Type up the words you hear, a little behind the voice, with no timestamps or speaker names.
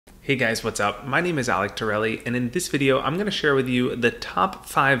Hey guys, what's up? My name is Alec Torelli, and in this video, I'm going to share with you the top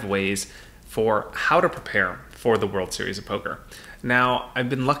 5 ways for how to prepare for the World Series of Poker. Now, I've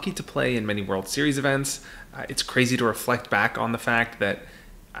been lucky to play in many World Series events. It's crazy to reflect back on the fact that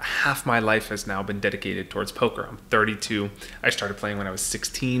half my life has now been dedicated towards poker. I'm 32. I started playing when I was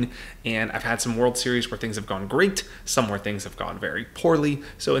 16, and I've had some World Series where things have gone great, some where things have gone very poorly.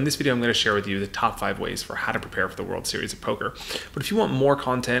 So in this video, I'm going to share with you the top 5 ways for how to prepare for the World Series of Poker. But if you want more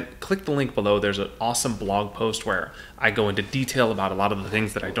content, click the link below. There's an awesome blog post where I go into detail about a lot of the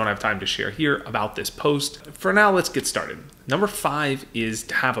things that I don't have time to share here about this post. For now, let's get started. Number 5 is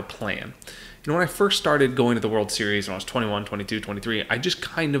to have a plan. You know, when I first started going to the World Series when I was 21, 22, 23, I just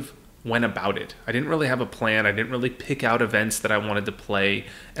kind of went about it. I didn't really have a plan. I didn't really pick out events that I wanted to play,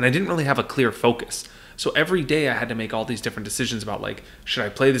 and I didn't really have a clear focus. So every day I had to make all these different decisions about, like, should I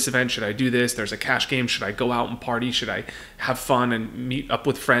play this event? Should I do this? There's a cash game. Should I go out and party? Should I have fun and meet up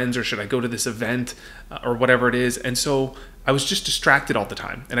with friends? Or should I go to this event or whatever it is? And so I was just distracted all the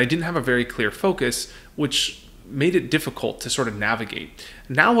time, and I didn't have a very clear focus, which made it difficult to sort of navigate.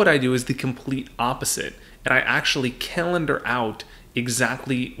 Now what I do is the complete opposite, and I actually calendar out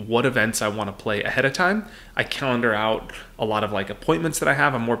exactly what events I want to play ahead of time. I calendar out a lot of appointments that I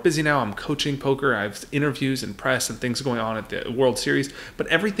have. I'm more busy now. I'm coaching poker. I have interviews and press and things going on at the World Series, but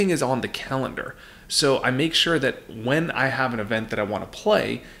everything is on the calendar. So I make sure that when I have an event that I want to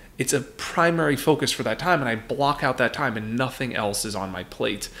play, it's a primary focus for that time, and I block out that time and nothing else is on my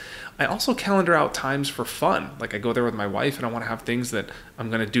plate. I also calendar out times for fun. Like, I go there with my wife and I want to have things that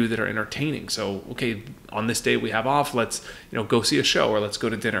I'm going to do that are entertaining. So, okay, on this day we have off, let's, go see a show, or let's go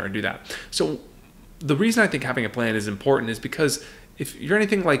to dinner and do that. So the reason I think having a plan is important is because if you're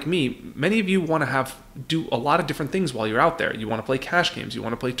anything like me, many of you want to do a lot of different things while you're out there. You want to play cash games, you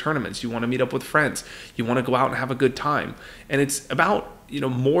want to play tournaments, you want to meet up with friends, you want to go out and have a good time. And it's about,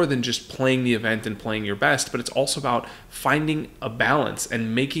 more than just playing the event and playing your best, but it's also about finding a balance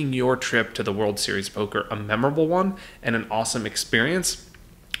and making your trip to the World Series of Poker a memorable one and an awesome experience.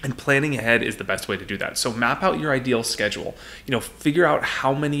 And planning ahead is the best way to do that. So map out your ideal schedule. Figure out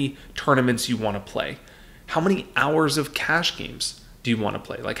how many tournaments you want to play. How many hours of cash games do you want to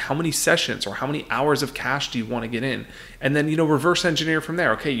play? Like, how many sessions or how many hours of cash do you want to get in? And then, reverse engineer from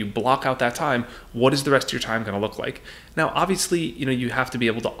there. Okay, you block out that time. What is the rest of your time going to look like? Now, obviously, you have to be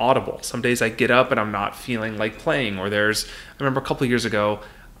able to audible. Some days I get up and I'm not feeling like playing, or I remember a couple of years ago,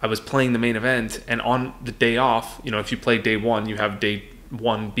 I was playing the main event, and on the day off, if you play day 1, you have day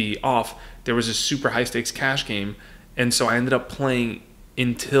 1B off. There was a super high stakes cash game. And so I ended up playing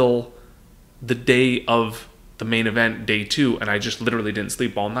until the day of the main event, day 2, and I just literally didn't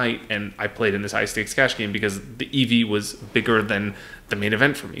sleep all night, and I played in this high stakes cash game because the EV was bigger than the main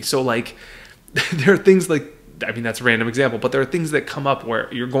event for me. So there are things that's a random example, but there are things that come up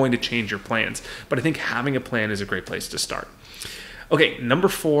where you're going to change your plans. But I think having a plan is a great place to start. Okay, number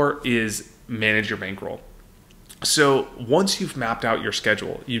 4 is manage your bankroll. So once you've mapped out your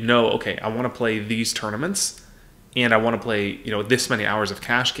schedule, okay, I want to play these tournaments, and I want to play, this many hours of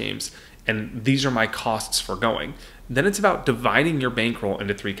cash games, and these are my costs for going. Then it's about dividing your bankroll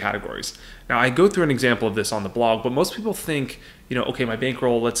into 3 categories. Now, I go through an example of this on the blog, but most people think, okay, my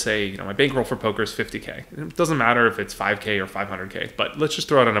bankroll, let's say, my bankroll for poker is 50K. It doesn't matter if it's 5K or 500K, but let's just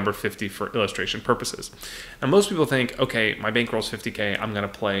throw out a number 50 for illustration purposes. And most people think, okay, my bankroll is 50K. I'm going to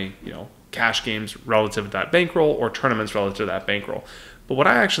play, cash games relative to that bankroll or tournaments relative to that bankroll. But what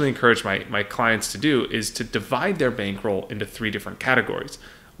I actually encourage my clients to do is to divide their bankroll into 3 different categories.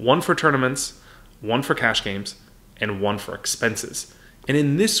 1 for tournaments, 1 for cash games, and 1 for expenses. And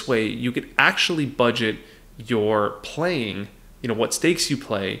in this way, you could actually budget your playing, what stakes you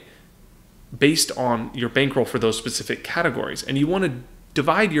play, based on your bankroll for those specific categories. And you want to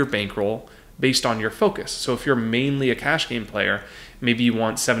divide your bankroll based on your focus. So if you're mainly a cash game player, maybe you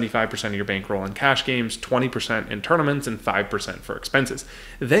want 75% of your bankroll in cash games, 20% in tournaments, and 5% for expenses.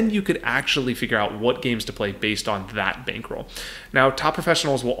 Then you could actually figure out what games to play based on that bankroll. Now, top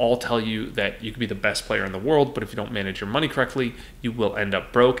professionals will all tell you that you could be the best player in the world, but if you don't manage your money correctly, you will end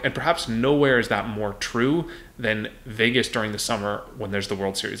up broke. And perhaps nowhere is that more true than Vegas during the summer when there's the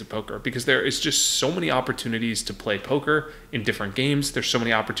World Series of Poker, because there is just so many opportunities to play poker in different games. There's so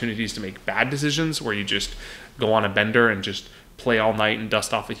many opportunities to make bad decisions where you just go on a bender and just play all night and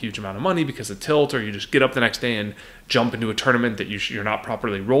dust off a huge amount of money because of tilt, or you just get up the next day and jump into a tournament that you're not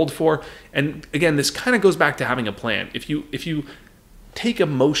properly rolled for. And again, this kind of goes back to having a plan. If you take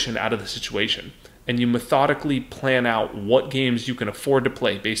emotion out of the situation and you methodically plan out what games you can afford to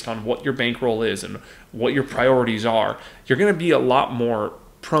play based on what your bankroll is and what your priorities are, you're going to be a lot more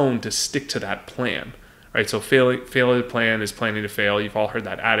prone to stick to that plan right? So fail to plan is planning to fail. You've all heard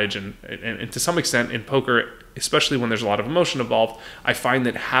that adage, and to some extent in poker, especially when there's a lot of emotion involved, I find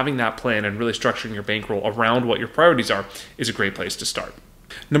that having that plan and really structuring your bankroll around what your priorities are is a great place to start.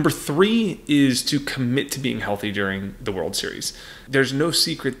 Number 3 is to commit to being healthy during the World Series. There's no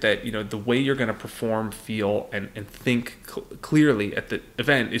secret that, the way you're going to perform, feel, and think clearly at the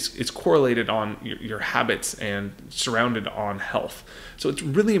event is correlated on your habits and surrounded on health. So it's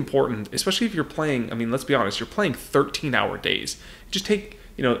really important, especially if you're playing, let's be honest, you're playing 13-hour days. Just take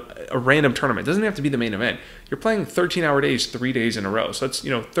a random tournament. It doesn't have to be the main event. You're playing 13-hour days 3 days in a row. So that's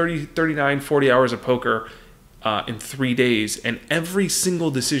 30, 39, 40 hours of poker in 3 days, and every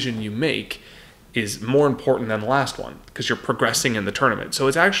single decision you make is more important than the last one because you're progressing in the tournament. So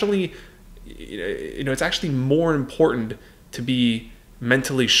it's actually, it's actually more important to be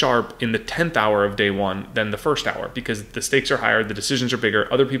mentally sharp in the 10th hour of day one than the first hour because the stakes are higher, the decisions are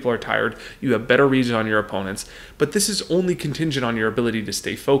bigger, other people are tired, you have better reads on your opponents, but this is only contingent on your ability to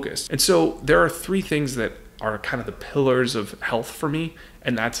stay focused. And so there are 3 things that are kind of the pillars of health for me,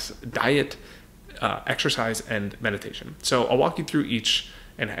 and that's diet, exercise, and meditation. So I'll walk you through each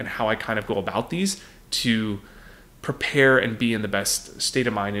and how I kind of go about these to prepare and be in the best state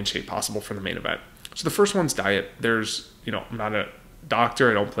of mind and shape possible for the main event. So the first one's diet. There's, I'm not a doctor,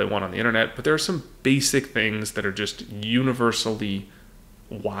 I don't play one on the internet, but there are some basic things that are just universally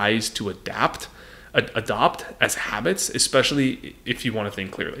wise to adopt as habits, especially if you want to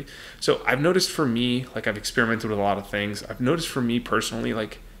think clearly. So I've noticed for me, I've experimented with a lot of things. I've noticed for me personally,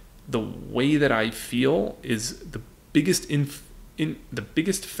 the way that I feel is the biggest the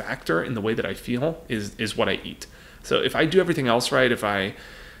biggest factor in the way that I feel is what I eat. So if I do everything else right, if I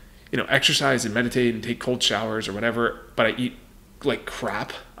exercise and meditate and take cold showers or whatever, but I eat like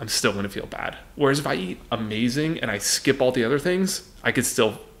crap, I'm still going to feel bad. Whereas if I eat amazing and I skip all the other things, I could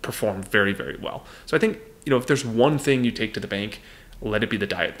still perform very, very well. So I think, if there's one thing you take to the bank, let it be the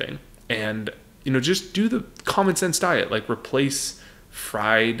diet thing. And, just do the common sense diet, replace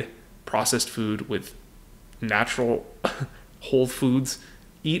fried processed food with natural whole foods.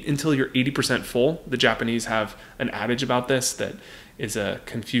 Eat until you're 80% full. The Japanese have an adage about this that is a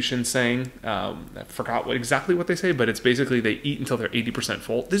Confucian saying. I forgot exactly what they say, but it's basically they eat until they're 80%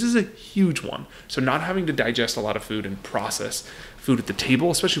 full. This is a huge one. So not having to digest a lot of food and process food at the table,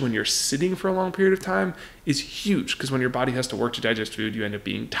 especially when you're sitting for a long period of time, is huge because when your body has to work to digest food, you end up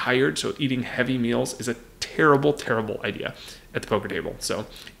being tired. So eating heavy meals is a terrible, terrible idea at the poker table. So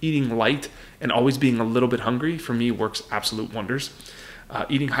eating light and always being a little bit hungry, for me, works absolute wonders.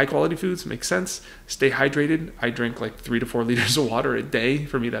 Eating high quality foods makes sense. Stay hydrated. I drink 3 to 4 liters of water a day.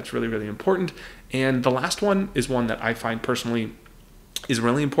 For me, that's really, really important. And the last one is one that I find personally is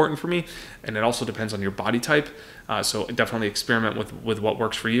really important for me. And it also depends on your body type. So definitely experiment with what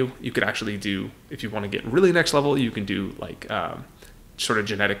works for you. You could actually do, if you want to get really next level, you can do sort of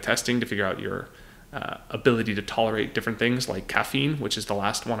genetic testing to figure out your ability to tolerate different things like caffeine, which is the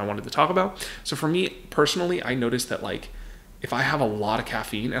last one I wanted to talk about. So for me personally, I noticed that if I have a lot of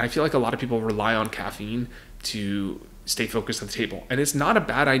caffeine, and I feel like a lot of people rely on caffeine to stay focused at the table, and it's not a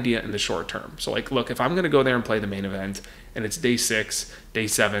bad idea in the short term. So look, if I'm going to go there and play the main event and it's day 6, day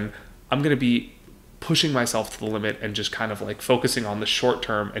 7, I'm going to be pushing myself to the limit and just kind of focusing on the short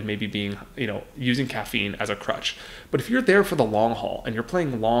term and maybe being, using caffeine as a crutch. But if you're there for the long haul and you're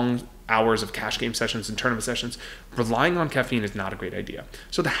playing long hours of cash game sessions and tournament sessions, relying on caffeine is not a great idea.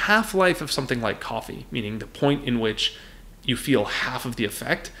 So the half-life of something like coffee, meaning the point in which you feel half of the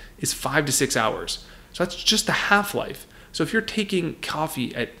effect, is 5 to 6 hours. So that's just the half-life. So if you're taking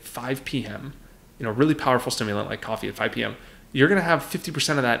coffee at 5 p.m., really powerful stimulant like coffee at 5 p.m., you're going to have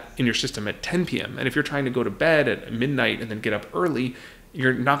 50% of that in your system at 10 p.m. And if you're trying to go to bed at midnight and then get up early,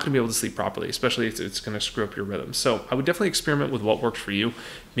 you're not going to be able to sleep properly, especially if it's going to screw up your rhythm. So I would definitely experiment with what works for you.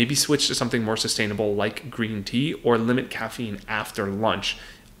 Maybe switch to something more sustainable like green tea, or limit caffeine after lunch.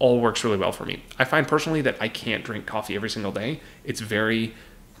 All works really well for me. I find personally that I can't drink coffee every single day. It's very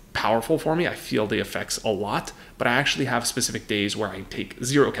powerful for me. I feel the effects a lot, but I actually have specific days where I take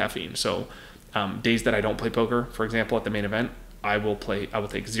 0 caffeine. So days that I don't play poker, for example, at the main event, I will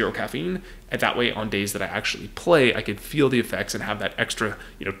take 0 caffeine. And that way on days that I actually play, I can feel the effects and have that extra,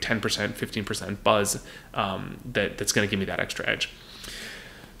 10%, 15% buzz that's going to give me that extra edge.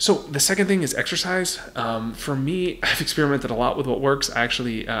 So the second thing is exercise. For me, I've experimented a lot with what works. I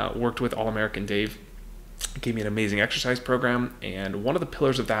actually worked with All-American Dave. He gave me an amazing exercise program, and one of the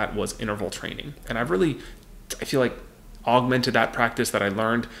pillars of that was interval training. And I feel like augmented that practice that I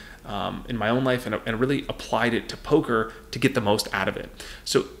learned in my own life and really applied it to poker to get the most out of it.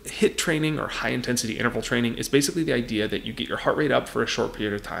 So HIIT training, or high intensity interval training, is basically the idea that you get your heart rate up for a short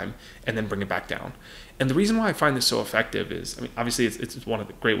period of time and then bring it back down. And the reason why I find this so effective is, I mean, obviously it's one of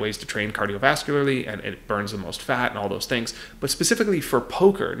the great ways to train cardiovascularly, and it burns the most fat and all those things. But specifically for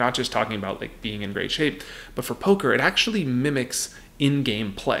poker, not just talking about like being in great shape, but for poker, it actually mimics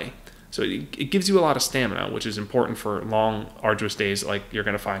in-game play. So it gives you a lot of stamina, which is important for long, arduous days like you're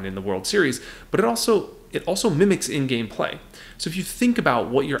going to find in the World Series. But it also mimics in-game play. So if you think about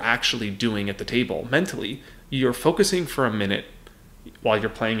what you're actually doing at the table mentally, you're focusing for a minute while you're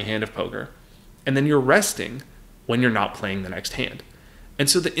playing a hand of poker, and then you're resting when you're not playing the next hand. And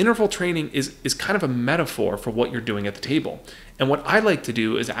so the interval training is kind of a metaphor for what you're doing at the table. And what I like to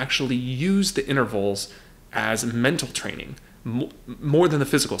do is actually use the intervals as mental training more than the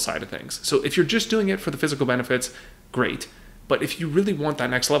physical side of things. So if you're just doing it for the physical benefits, great. But if you really want that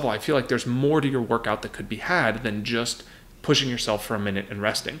next level, I feel like there's more to your workout that could be had than just pushing yourself for a minute and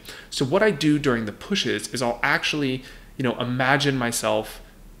resting. So what I do during the pushes is I'll actually, imagine myself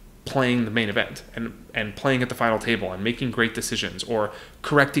playing the main event and playing at the final table and making great decisions or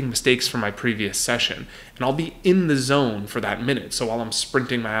correcting mistakes from my previous session. And I'll be in the zone for that minute. So while I'm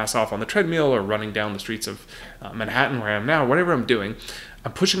sprinting my ass off on the treadmill or running down the streets of Manhattan where I am now, whatever I'm doing,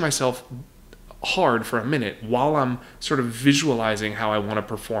 I'm pushing myself hard for a minute while I'm sort of visualizing how I want to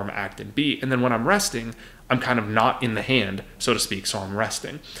perform act and B. And then when I'm resting, I'm kind of not in the hand, so to speak, so I'm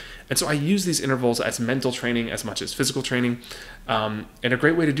resting. And so I use these intervals as mental training as much as physical training. And a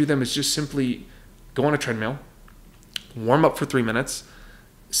great way to do them is just simply go on a treadmill, warm up for 3 minutes,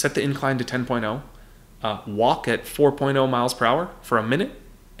 set the incline to 10.0, walk at 4.0 miles per hour for a minute,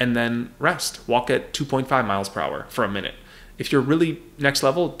 and then rest. Walk at 2.5 miles per hour for a minute. If you're really next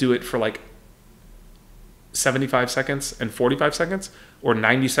level, do it for like 75 seconds and 45 seconds, or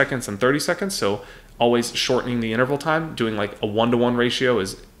 90 seconds and 30 seconds. So always shortening the interval time. Doing like a 1-to-1 ratio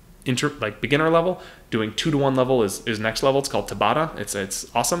is beginner level. Doing 2-to-1 level is next level. It's called Tabata.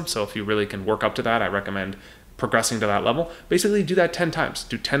 It's awesome. So if you really can work up to that, I recommend progressing to that level. Basically do that 10 times.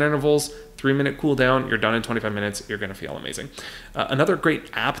 Do 10 intervals, 3-minute cool down. You're done in 25 minutes. You're going to feel amazing. Another great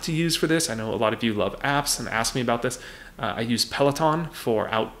app to use for this, I know a lot of you love apps and ask me about this. I use Peloton for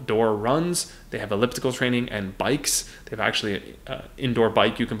outdoor runs. They have elliptical training and bikes. They have actually an indoor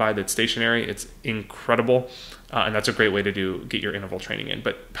bike you can buy that's stationary. It's incredible. And that's a great way to get your interval training in.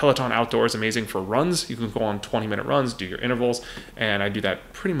 But Peloton outdoor is amazing for runs. You can go on 20-minute runs, do your intervals, and I do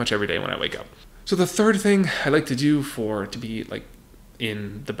that pretty much every day when I wake up. So the third thing I like to do to be like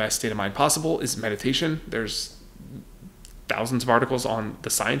in the best state of mind possible is meditation. There's thousands of articles on the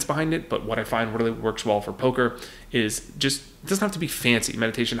science behind it, but what I find really works well for poker is just, it doesn't have to be fancy.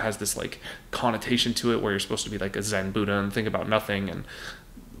 Meditation has this like connotation to it where you're supposed to be like a Zen Buddha and think about nothing and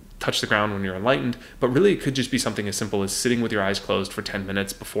touch the ground when you're enlightened, but really it could just be something as simple as sitting with your eyes closed for 10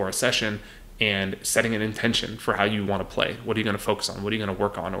 minutes before a session and setting an intention for how you want to play. What are you going to focus on? What are you going to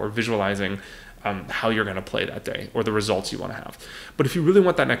work on? Or visualizing how you're going to play that day or the results you want to have. But if you really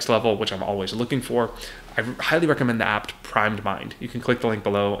want that next level, which I'm always looking for, I highly recommend the app Primed Mind. You can click the link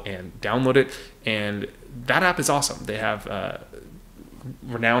below and download it. And that app is awesome. They have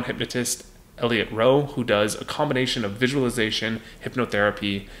renowned hypnotist Elliot Rowe, who does a combination of visualization,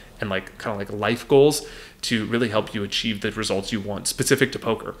 hypnotherapy, and kind of like life goals to really help you achieve the results you want specific to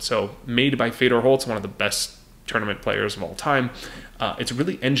poker. So made by Fedor Holtz, one of the best tournament players of all time. It's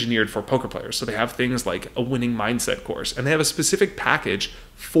really engineered for poker players. So they have things like a winning mindset course, and they have a specific package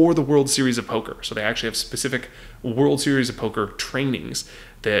for the World Series of Poker. So they actually have specific World Series of Poker trainings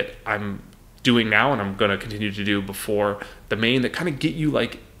that I'm doing now and I'm going to continue to do before the main that kind of get you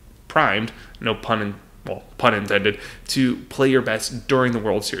like primed, no pun intended, to play your best during the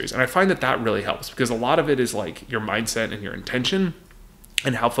World Series. And I find that really helps because a lot of it is like your mindset and your intention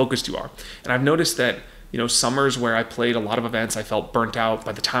and how focused you are. And I've noticed that summers where I played a lot of events, I felt burnt out.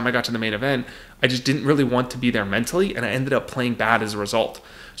 By the time I got to the main event, I just didn't really want to be there mentally, and I ended up playing bad as a result.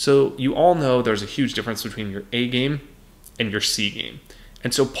 So you all know there's a huge difference between your A game and your C game.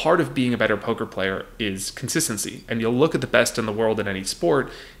 And so part of being a better poker player is consistency. And you'll look at the best in the world in any sport,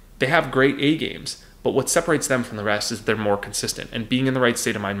 they have great A games, but what separates them from the rest is they're more consistent. And being in the right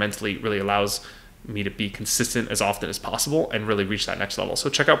state of mind mentally really allows me to be consistent as often as possible and really reach that next level. So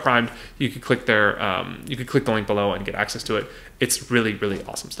check out Primed. You could click there. You could click the link below and get access to it. It's really, really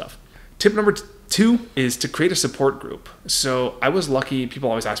awesome stuff. Tip number 2 is to create a support group. So I was lucky. People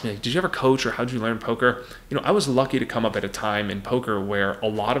always ask me, like, did you ever coach or how did you learn poker? I was lucky to come up at a time in poker where a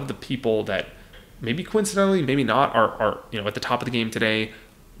lot of the people that maybe coincidentally, maybe not, are at the top of the game today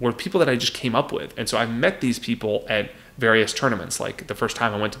were people that I just came up with. And so I met these people at various tournaments. Like the first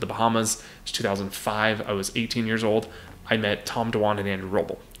time I went to the Bahamas, it was 2005. I was 18 years old. I met Tom Dwan and Andrew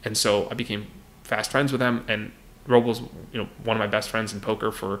Roble. And so I became fast friends with them. And Roble's, one of my best friends in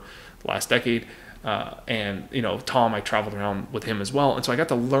poker for the last decade. and Tom, I traveled around with him as well, and so I got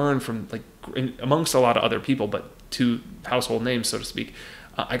to learn from amongst a lot of other people, but two household names, so to speak.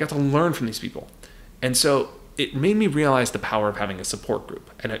 I got to learn from these people, and so it made me realize the power of having a support group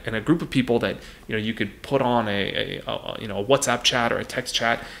and a group of people that you could put on a WhatsApp chat or a text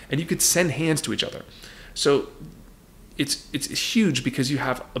chat, and you could send hands to each other. So it's huge because you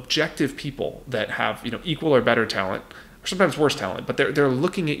have objective people that have equal or better talent, or sometimes worse talent, but they're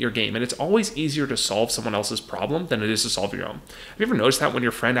looking at your game, and it's always easier to solve someone else's problem than it is to solve your own. Have you ever noticed that when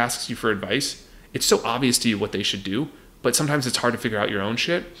your friend asks you for advice, it's so obvious to you what they should do, but sometimes it's hard to figure out your own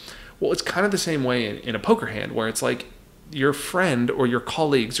shit? Well, it's kind of the same way in a poker hand, where it's like your friend or your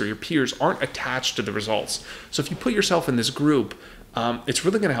colleagues or your peers aren't attached to the results. So if you put yourself in this group, it's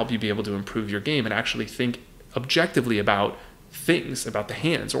really going to help you be able to improve your game and actually think objectively about things, about the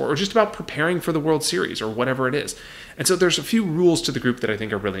hands, or just about preparing for the World Series or whatever it is. And so there's a few rules to the group that I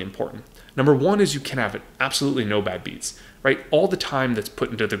think are really important. Number one is you can have absolutely no bad beats, right? All the time that's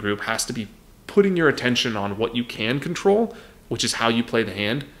put into the group has to be putting your attention on what you can control, which is how you play the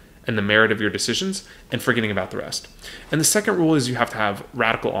hand and the merit of your decisions, and forgetting about the rest. And the second rule is you have to have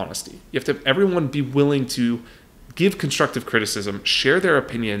radical honesty. You have to have everyone be willing to give constructive criticism, share their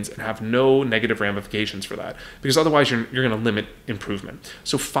opinions, and have no negative ramifications for that, because otherwise you're going to limit improvement.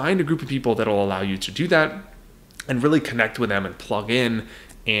 So find a group of people that will allow you to do that and really connect with them and plug in,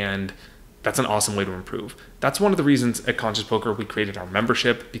 and that's an awesome way to improve. That's one of the reasons at Conscious Poker we created our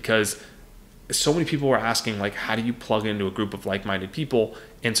membership, because so many people were asking, how do you plug into a group of like-minded people?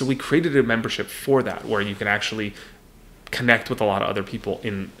 And so we created a membership for that, where you can actually connect with a lot of other people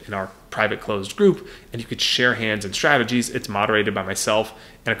in our private closed group, and you could share hands and strategies. It's moderated by myself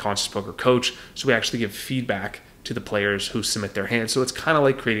and a Conscious Poker coach, so we actually give feedback to the players who submit their hands. So it's kind of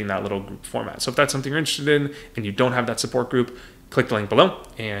like creating that little group format. So if that's something you're interested in and you don't have that support group, click the link below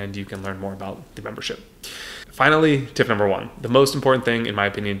and you can learn more about the membership. Finally, tip number one, the most important thing in my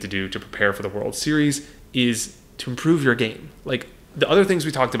opinion to do to prepare for the World Series is to improve your game. The other things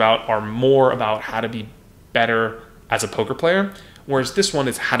we talked about are more about how to be better as a poker player, whereas this one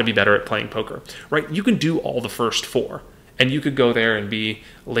is how to be better at playing poker, right? You can do all the first four, and you could go there and be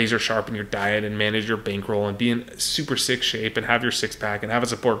laser sharp in your diet and manage your bankroll and be in super sick shape and have your six-pack and have a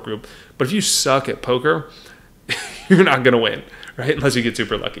support group. But if you suck at poker, you're not going to win, right? Unless you get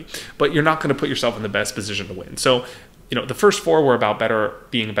super lucky. But you're not going to put yourself in the best position to win. So, the first four were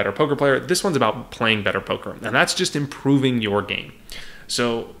about being a better poker player. This one's about playing better poker, and that's just improving your game.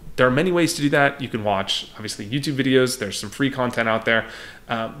 So there are many ways to do that. You can watch, obviously, YouTube videos. There's some free content out there.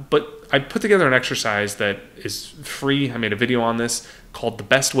 But I put together an exercise that is free. I made a video on this called The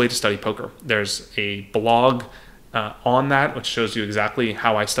Best Way to Study Poker. There's a blog on that, which shows you exactly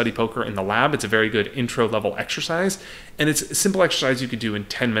how I study poker in the lab. It's a very good intro level exercise, and it's a simple exercise you could do in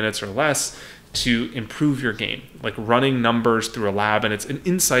 10 minutes or less to improve your game, like running numbers through a lab, and it's an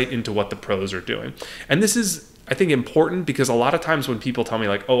insight into what the pros are doing. And this is, I think, important because a lot of times when people tell me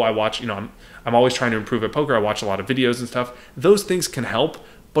I watch, I'm always trying to improve at poker, I watch a lot of videos and stuff, those things can help,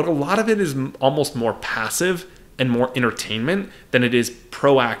 but a lot of it is almost more passive and more entertainment than it is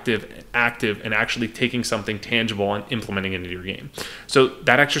proactive, active, and actually taking something tangible and implementing it into your game. So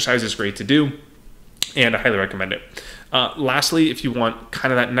that exercise is great to do, and I highly recommend it. Lastly, if you want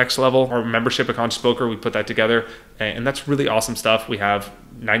kind of that next level, our membership at Conscious Poker, we put that together, and that's really awesome stuff. We have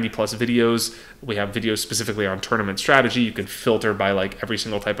 90 plus videos. We have videos specifically on tournament strategy. You can filter by every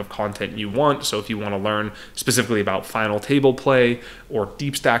single type of content you want. So if you want to learn specifically about final table play or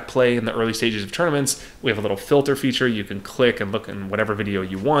deep stack play in the early stages of tournaments, we have a little filter feature. You can click and look in whatever video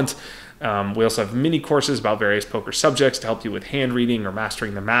you want. We also have mini courses about various poker subjects to help you with hand reading or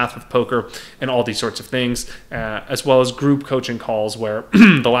mastering the math of poker and all these sorts of things, as well as group coaching calls where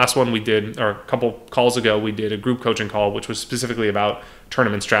the last one we did, or a couple calls ago, we did a group coaching call, which was specifically about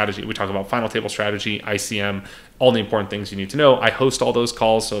tournament strategy. We talk about final table strategy, ICM, all the important things you need to know. I host all those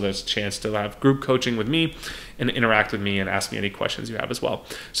calls, so there's a chance to have group coaching with me and interact with me and ask me any questions you have as well.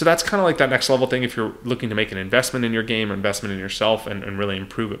 So that's kind of like that next level thing if you're looking to make an investment in your game or investment in yourself and really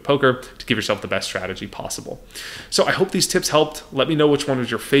improve at poker to give yourself the best strategy possible. So I hope these tips helped. Let me know which one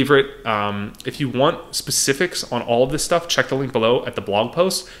was your favorite. If you want specifics on all of this stuff, check the link below at the blog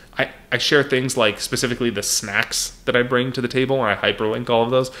post. I share things like specifically the snacks that I bring to the table, and I hyperlink all of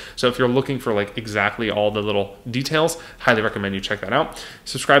those. So if you're looking for exactly all the little details, highly recommend you check that out.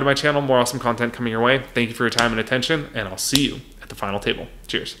 Subscribe to my channel, more awesome content coming your way. Thank you for your time and attention, and I'll see you at the final table.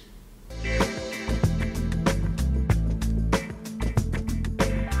 Cheers.